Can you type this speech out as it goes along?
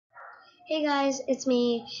Hey guys, it's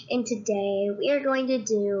me, and today we are going to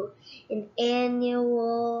do an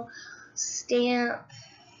annual stamp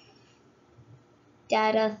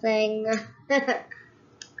data thing.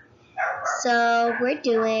 So we're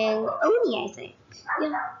doing Owney, I think.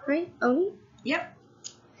 Yeah, right? Owney? Yep.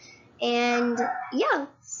 And yeah,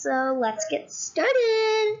 so let's get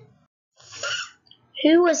started.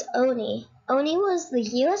 Who was Owney? Owney was the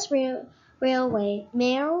U.S. Railway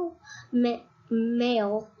mail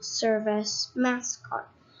service mascot.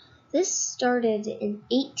 This started in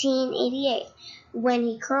 1888 when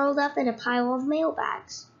he curled up in a pile of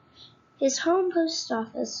mailbags. His home post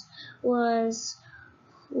office was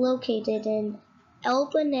located in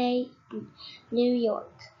Albany, New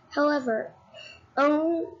York. However,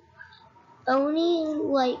 Owney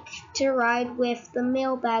liked to ride with the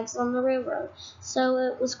mailbags on the railroad, so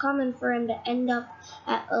it was common for him to end up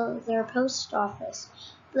at their post office.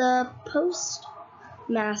 The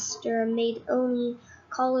postmaster made Owney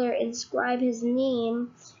collar inscribe his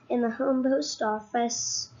name in the home post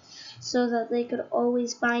office so that they could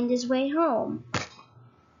always find his way home.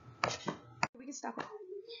 We can stop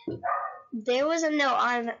it. There was a note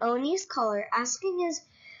on Owney's collar asking his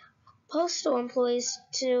postal employees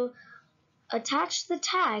to attach the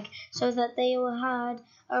tag so that they had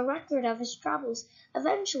a record of his travels.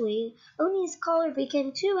 Eventually, Owney's collar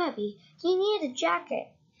became too heavy. He needed a jacket.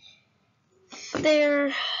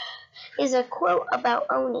 There is a quote about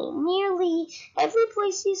Owney. Nearly every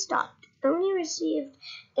place he stopped, Owney received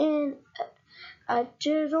an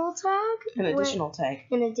additional tag.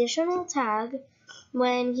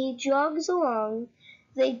 When he jogs along,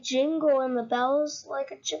 they jingle in the bells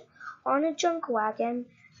like on a junk wagon.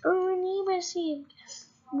 Owney received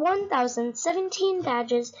 1,017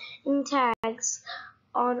 badges and tags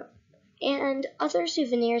and other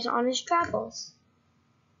souvenirs on his travels.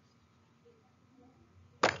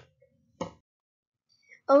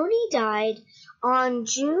 Owney died on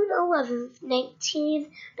June 11,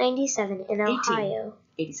 1997 in Ohio.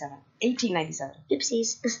 1897.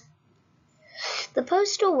 Oopsies. The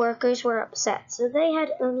postal workers were upset, so they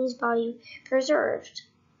had Owney's body preserved.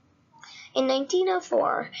 In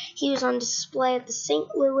 1904, he was on display at the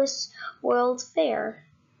St. Louis World Fair.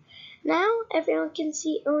 Now everyone can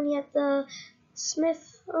see Owney at the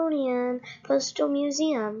Smithsonian Postal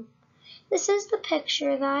Museum. This is the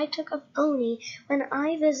picture that I took of Owney when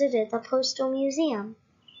I visited the Postal Museum.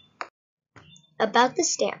 About the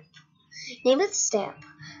stamp. Name of the stamp: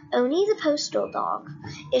 Owney the Postal Dog.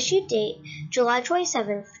 Issued date: July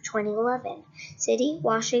 27, 2011. City: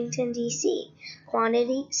 Washington, D.C.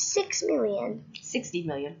 Quantity: 6 million. 60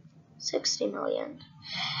 million. 60 million.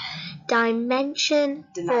 Denomination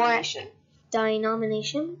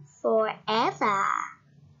forever.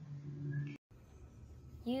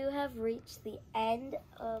 You have reached the end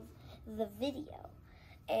of the video,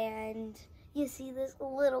 and you see this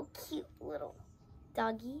little cute little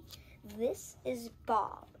doggy. This is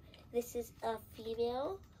Bob. This is a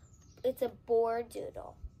female. It's a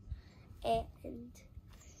Bordoodle, and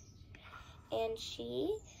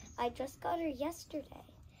I just got her yesterday,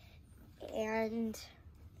 and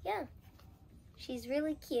yeah, she's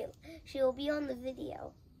really cute. She will be on the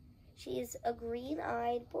video. She's a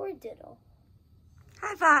green-eyed Bordoodle.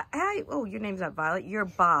 Hi. Oh, your name's not Violet. You're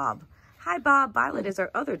Bob. Hi, Bob. Violet is our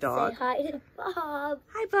other dog. Say hi to Bob.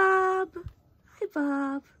 Hi, Bob. Hi,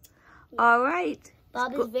 Bob. Yeah. All right.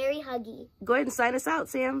 Bob is very huggy. Go ahead and sign us out,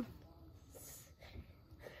 Sam.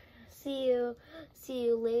 See you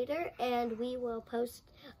later, and we will post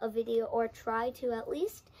a video, or try to at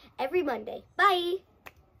least, every Monday. Bye.